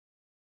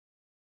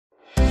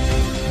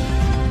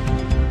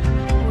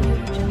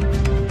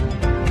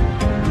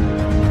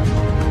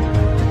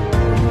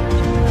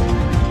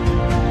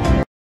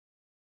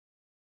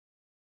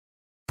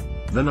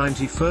The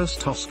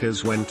 91st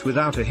Oscars went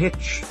without a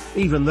hitch,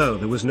 even though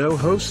there was no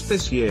host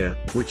this year,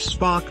 which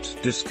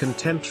sparked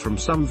discontent from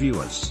some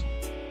viewers.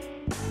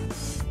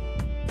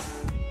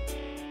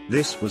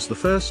 This was the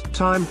first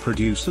time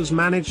producers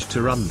managed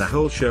to run the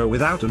whole show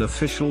without an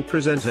official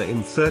presenter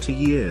in 30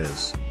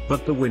 years,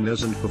 but the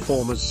winners and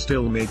performers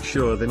still made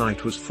sure the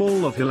night was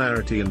full of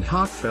hilarity and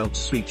heartfelt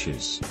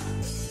speeches.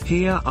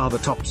 Here are the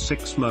top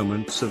 6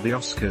 moments of the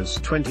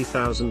Oscars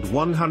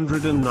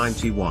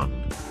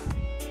 20,191.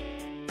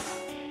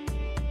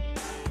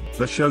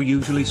 The show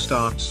usually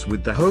starts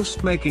with the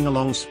host making a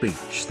long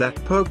speech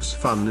that pokes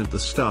fun at the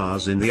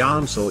stars in the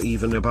arms or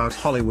even about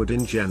Hollywood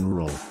in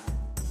general.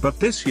 But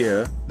this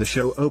year, the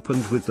show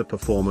opened with the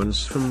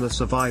performance from the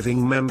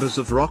surviving members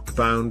of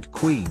rock-bound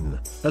Queen,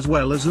 as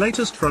well as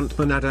latest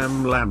frontman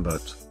Adam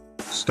Lambert.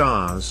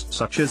 Stars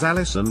such as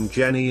Allison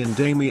Janney and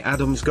Amy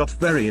Adams got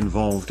very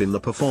involved in the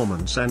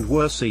performance and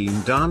were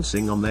seen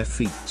dancing on their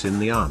feet in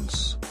the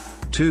aisles.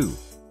 2.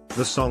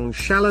 The song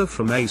Shallow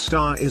from A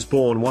Star Is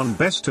Born won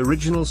Best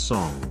Original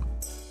Song.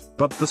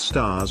 But the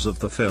stars of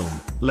the film,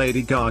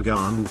 Lady Gaga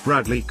and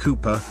Bradley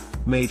Cooper,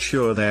 made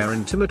sure their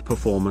intimate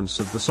performance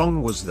of the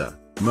song was the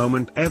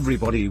moment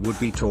everybody would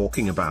be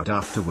talking about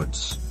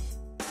afterwards.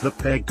 The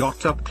pair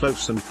got up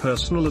close and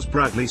personal as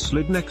Bradley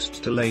slid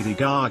next to Lady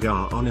Gaga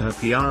on her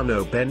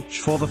piano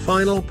bench for the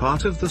final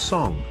part of the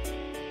song.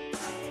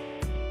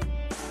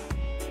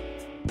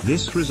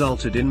 This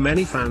resulted in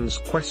many fans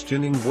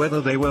questioning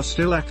whether they were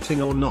still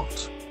acting or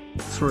not.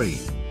 3.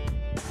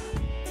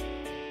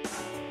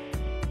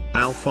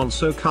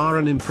 Alfonso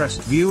Cuarón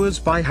impressed viewers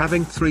by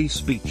having 3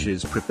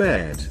 speeches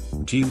prepared,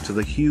 due to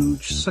the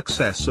huge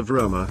success of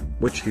Roma,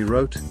 which he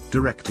wrote,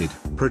 directed,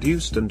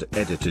 produced and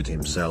edited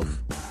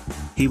himself.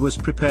 He was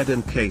prepared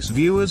in case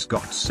viewers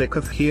got sick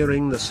of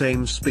hearing the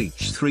same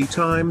speech 3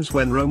 times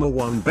when Roma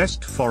won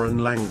Best Foreign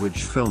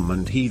Language Film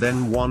and he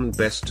then won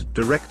Best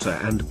Director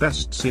and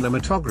Best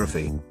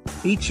Cinematography.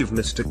 Each of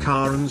Mr.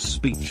 Cuarón's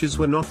speeches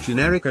were not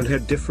generic and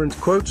had different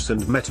quotes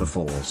and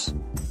metaphors.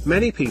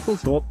 Many people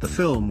thought the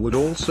film would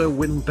also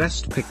win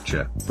Best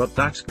Picture, but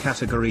that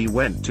category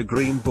went to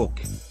Green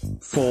Book.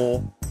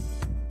 4.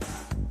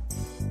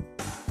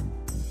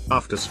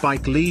 After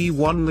Spike Lee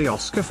won the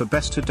Oscar for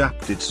Best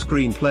Adapted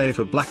Screenplay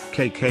for Black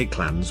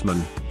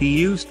Klansman, he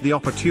used the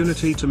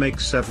opportunity to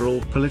make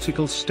several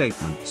political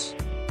statements.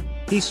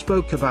 He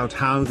spoke about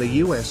how the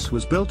US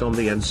was built on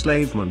the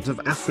enslavement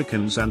of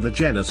Africans and the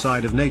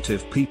genocide of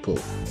Native people.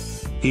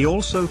 He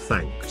also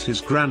thanked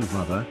his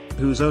grandmother,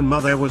 whose own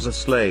mother was a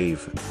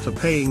slave, for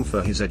paying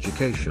for his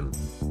education.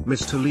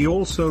 Mr. Lee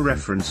also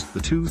referenced the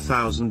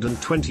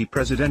 2020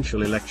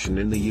 presidential election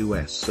in the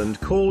US and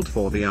called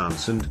for the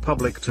arts and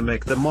public to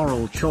make the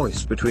moral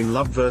choice between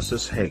love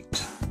versus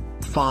hate.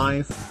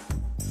 5.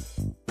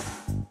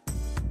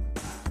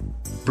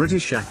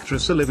 British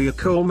actress Olivia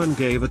Colman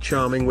gave a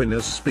charming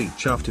winner's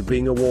speech after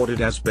being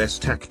awarded as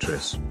Best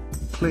Actress.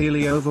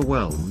 Clearly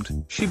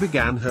overwhelmed, she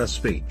began her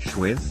speech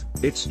with,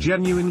 "It's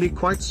genuinely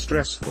quite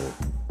stressful.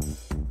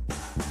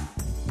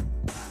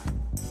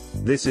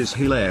 This is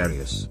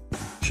hilarious."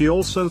 She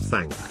also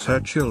thanked her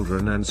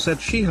children and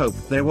said she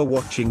hoped they were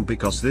watching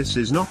because this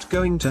is not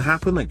going to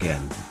happen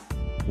again.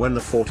 When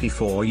the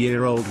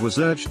 44-year-old was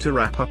urged to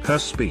wrap up her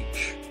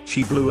speech,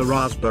 she blew a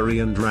raspberry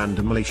and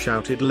randomly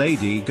shouted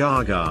Lady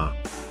Gaga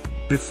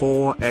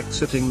before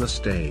exiting the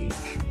stage.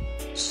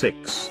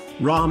 6.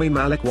 Rami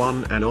Malek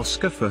won an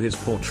Oscar for his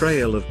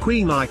portrayal of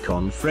Queen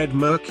icon Freddie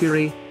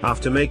Mercury.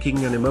 After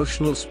making an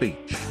emotional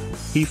speech,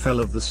 he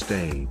fell off the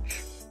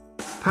stage.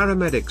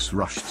 Paramedics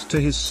rushed to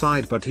his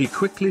side but he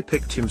quickly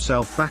picked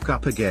himself back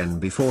up again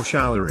before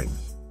showering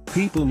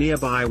people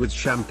nearby with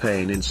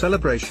champagne in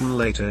celebration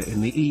later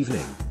in the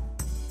evening.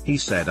 He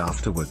said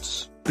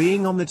afterwards,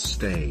 "Being on that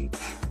stage,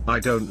 I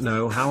don't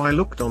know how I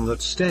looked on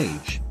that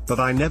stage, but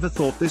I never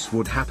thought this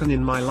would happen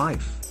in my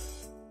life."